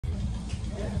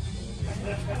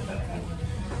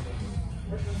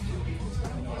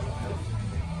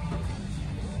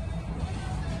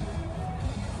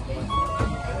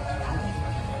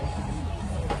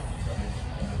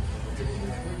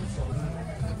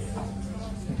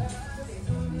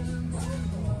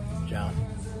John.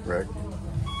 Rick.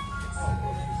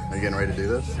 Are you getting ready to do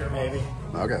this? Maybe.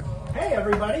 Okay. Hey,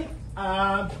 everybody.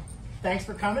 Thanks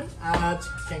for coming to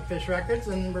Kingfish Records,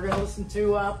 and we're going to listen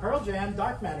to Pearl Jam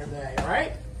Dark Matter today, all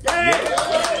right? Yay!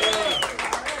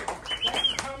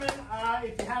 Thanks for coming.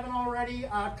 If you haven't already,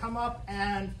 come up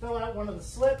and fill out one of the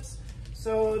slips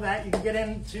so that you can get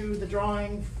into the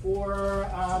drawing for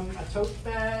a tote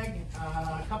bag,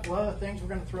 a couple other things we're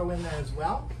going to throw in there as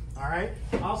well. All right.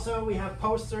 Also, we have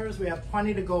posters. We have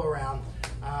plenty to go around.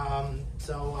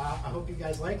 So I hope you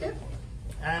guys like it.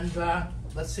 And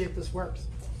let's see if this works.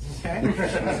 Okay?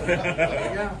 There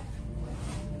you go.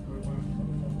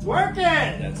 It's working!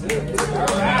 That's it. All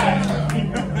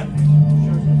right.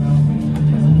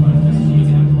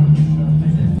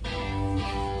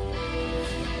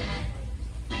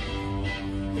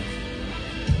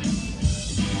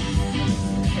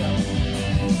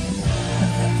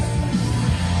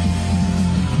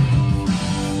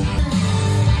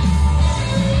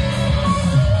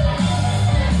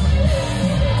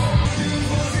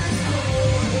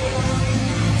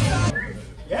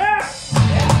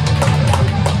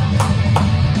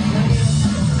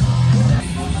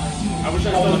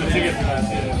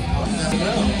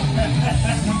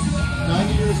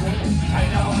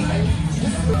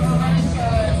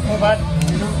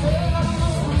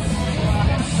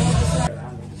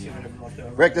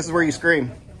 Rick, this is where you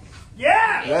scream.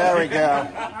 Yeah! There we go. All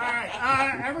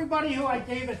right. Everybody who I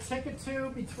gave a ticket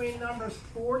to between numbers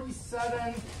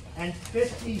 47 and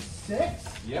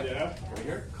 56. Yep. Yeah. Right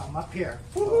here. Come up here.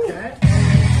 Okay.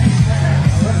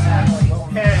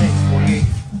 Okay. 48.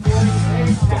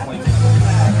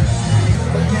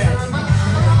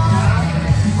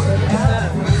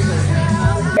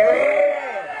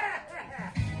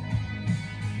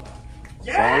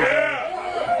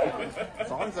 Yeah!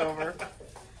 Song's over.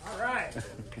 All right.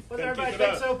 What's everybody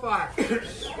think so far?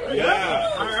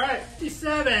 Yeah. All right.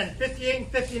 57, 58, and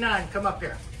 59. Come up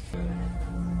here.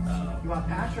 You want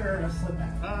patch or a slip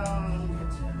back?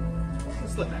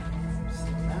 Slip back.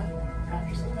 Slip back.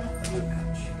 Patch or slip back?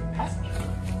 Patch. Patch.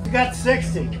 You got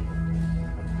 60. It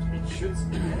should.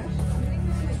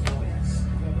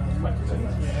 What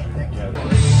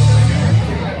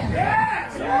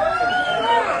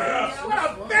a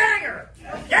banger!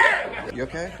 Yeah! You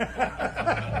okay?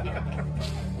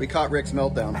 We caught Rick's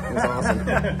meltdown. It was awesome.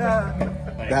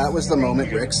 That was the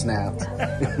moment Rick snapped.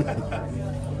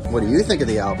 What do you think of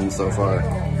the album so far?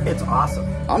 It's awesome.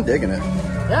 I'm digging it.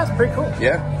 Yeah, it's pretty cool.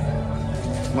 Yeah.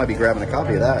 Might be grabbing a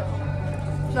copy of that.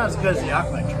 It's not as good as the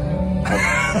Aquaman.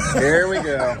 Here we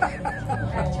go.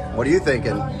 What are you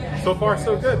thinking? So far,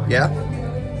 so good. Yeah?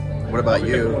 What about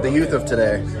you? The youth of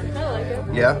today? I like it.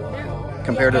 Yeah?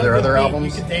 Compared to their other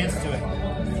albums? You can dance to it.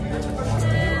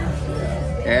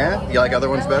 Yeah? You like other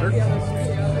ones better?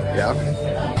 Yeah?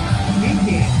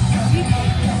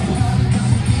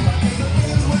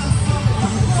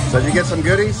 So did you get some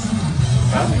goodies?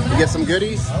 You get some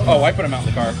goodies? Oh, I put them out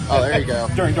in the car. Oh, there you go.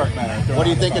 During Dark Matter. What are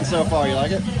you thinking so far? You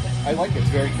like it? I like it. It's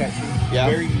very catchy. Yeah.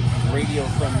 Very radio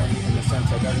friendly in the sense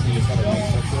that everything is kind of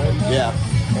nice up to it. Yeah.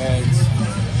 And it's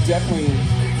definitely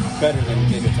better than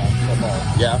Gigaton so far.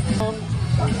 Yeah.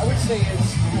 I would say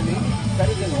it's maybe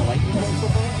better than Lightning so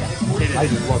far. I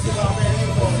love this song.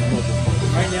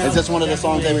 Right now, Is this one of the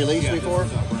songs they released before?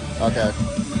 Okay.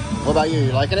 What about you?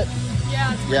 You liking it?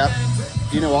 Yeah, it's Yeah. good.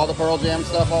 Do you know all the Pearl Jam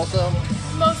stuff also?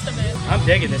 Most of it. I'm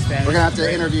digging this, man. We're gonna have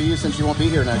to interview you since you won't be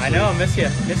here next week. I know, I'll miss you.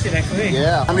 Miss you next week.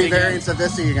 Yeah. How many Dig in. variants of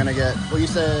this are you gonna get? Well, you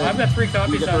said I've got 3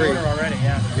 copies get on 3. order already,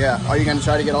 yeah. Yeah. Are you gonna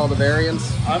try to get all the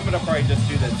variants? I'm going to probably just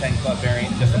do the 10 Club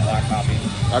variant, just a black copy.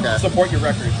 Okay. Support your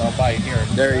records. I'll buy it here.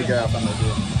 There you go. That's what I'm going to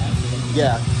do.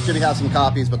 Yeah. Should have some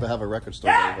copies, but they have a record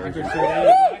store version.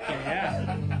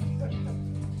 Yeah.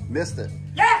 Missed it.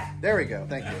 Yeah! There we go.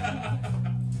 Thank you.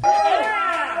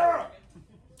 Yeah!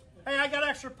 Hey, I got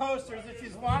extra posters. If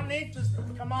you want any, just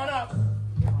come on up.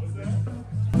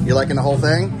 You liking the whole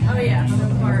thing? Oh yeah, so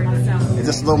far it sounds. Is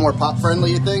this a little more pop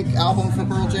friendly, you think, album for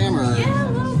Pearl Jam? Or? Yeah,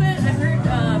 a little bit. I heard.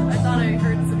 I thought I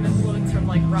heard some influence from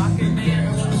like Rocket Man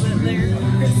a little bit there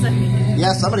for a second.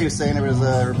 Yeah, somebody was saying it was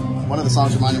one of the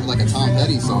songs reminded me of like a Tom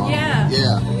Petty song. Yeah.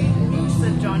 Yeah.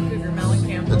 The John Cougar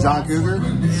Mellencamp. The John Cougar?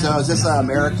 Yeah. So is this an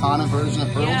Americana version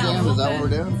of Pearl Jam? Is that what we're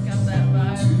doing? It's got that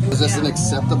vibe. Is this an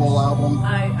acceptable album?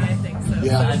 I think so.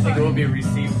 Yeah. I think it will be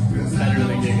received better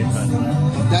than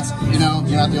Gigaton. That's, you're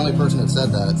not the only person that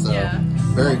said that, so. Yeah.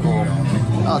 Very cool.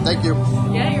 Oh, thank you.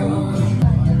 Yeah, you're welcome.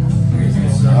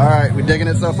 All right, we digging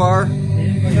it so far?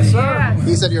 Yes, sir.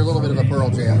 He said you're a little bit of a Pearl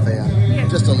Jam fan.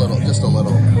 Just a little, just a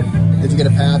little. Did you get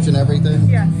a patch and everything?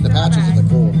 Yes. The patches are the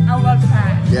cool. I love the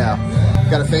patch. Yeah.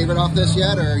 Got a favorite off this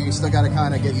yet, or you still got to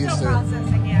kind of get used Still to it?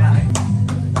 processing, yeah.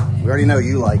 We already know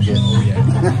you like it.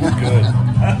 Good.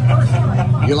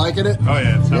 You liking it? Oh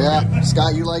yeah. Sounds Yeah. good.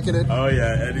 Scott, you liking it? Oh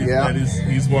yeah. Eddie, Yeah.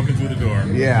 he's walking through the door.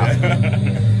 Yeah.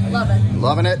 Love it.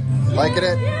 Loving it? Liking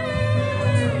it?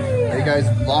 Are you guys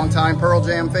longtime Pearl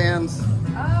Jam fans?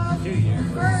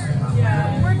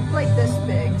 We're like this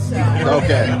big, so.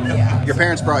 Okay. Yeah. Your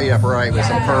parents brought you up right with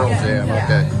some Pearl Jam. Yeah.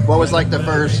 Okay. What was like the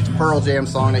first Pearl Jam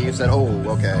song that you said, oh,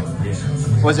 okay?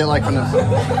 Was it like from the...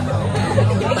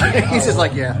 He's just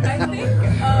like, yeah. I think,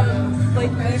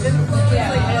 like, even,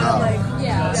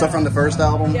 Yeah. So from the first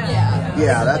album? Yeah.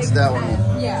 Yeah, that's that one.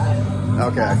 Yeah.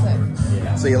 Okay.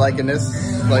 So you liking this?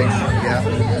 Like, yeah.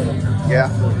 Yeah.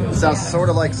 It sounds sort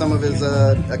of like some of his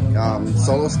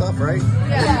solo stuff, right?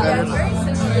 Yeah.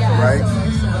 Very similar. Yeah. Right?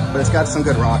 But it's got some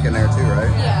good rock in there too, right?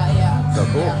 Yeah. Yeah. So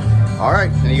cool. All right.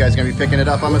 And you guys gonna be picking it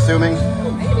up, I'm assuming?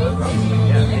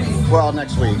 Maybe. Well,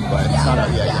 next week, but it's not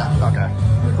out yet. Yeah. Okay.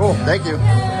 Cool. Thank you.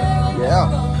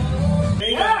 Yeah.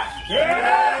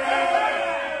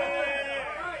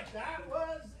 Alright, that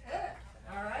was it.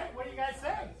 Alright, what do you guys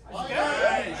think? It's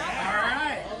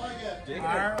good.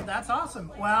 Alright, that's awesome.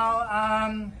 Well,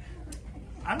 I'm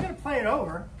going to play it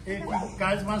over. If you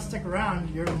guys want to stick around,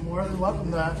 you're more than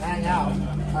welcome to hang out.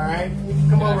 Alright, you can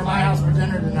come over to my house for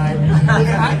dinner tonight.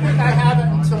 I think I have it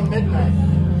until midnight.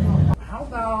 How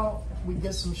about we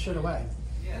get some shit away?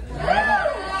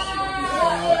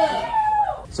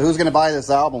 So who's gonna buy this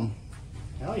album?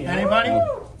 Anybody?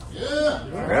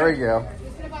 There we go.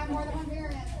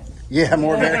 Yeah,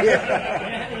 more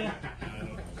variants.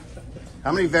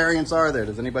 How many variants are there?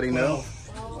 Does anybody know?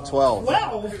 12.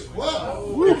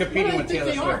 12? We're competing with They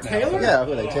Taylor are Swift now. Taylor? Yeah,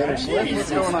 who are they? Taylor Swift? What's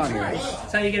going on here?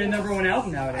 That's how you get a #1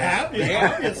 album nowadays.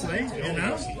 Obviously, you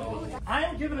know. I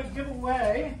am giving a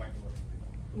giveaway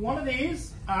one of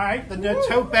these. All right, the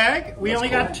tote bag. We only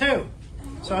got 2,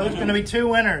 so there's going to be 2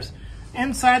 winners.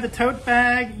 Inside the tote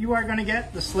bag, you are going to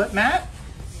get the slip mat.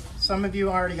 Some of you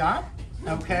already got,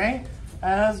 okay,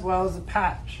 as well as a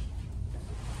patch.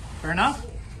 Fair enough?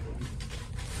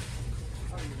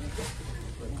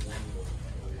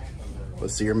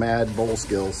 Let's see your mad bowl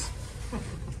skills.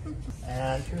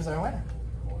 And here's our winner.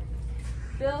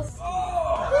 Bill.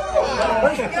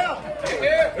 Where'd you go?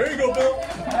 There you go, Bill.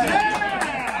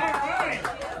 Yeah!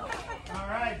 All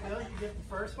right, Bill, you get the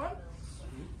first one.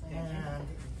 And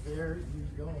there you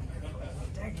go.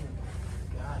 Dang it.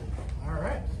 Got it. All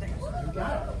right, you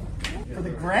got it. For the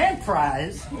grand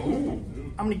prize,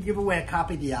 I'm going to give away a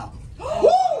copy of the album. All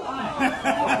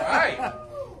right.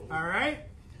 All right?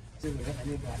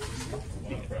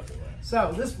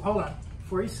 So this, hold on,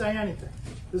 before you say anything,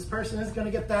 this person is going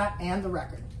to get that and the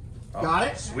record. Got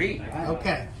it? Sweet.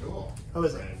 Okay. Who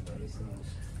is it?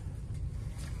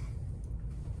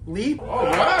 Lee? All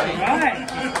right.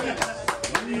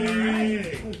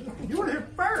 You were here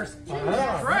first.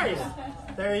 Jesus Christ.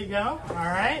 There you go. All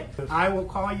right. I will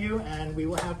call you and we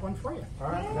will have one for you.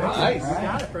 All right. Nice. You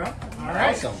got it, bro. All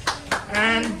right. Awesome.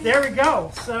 And there we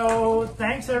go. So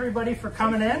thanks everybody for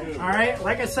coming in. All right.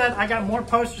 Like I said, I got more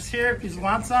posters here if you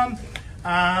want some.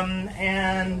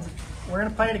 And we're going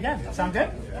to play it again. Sound good?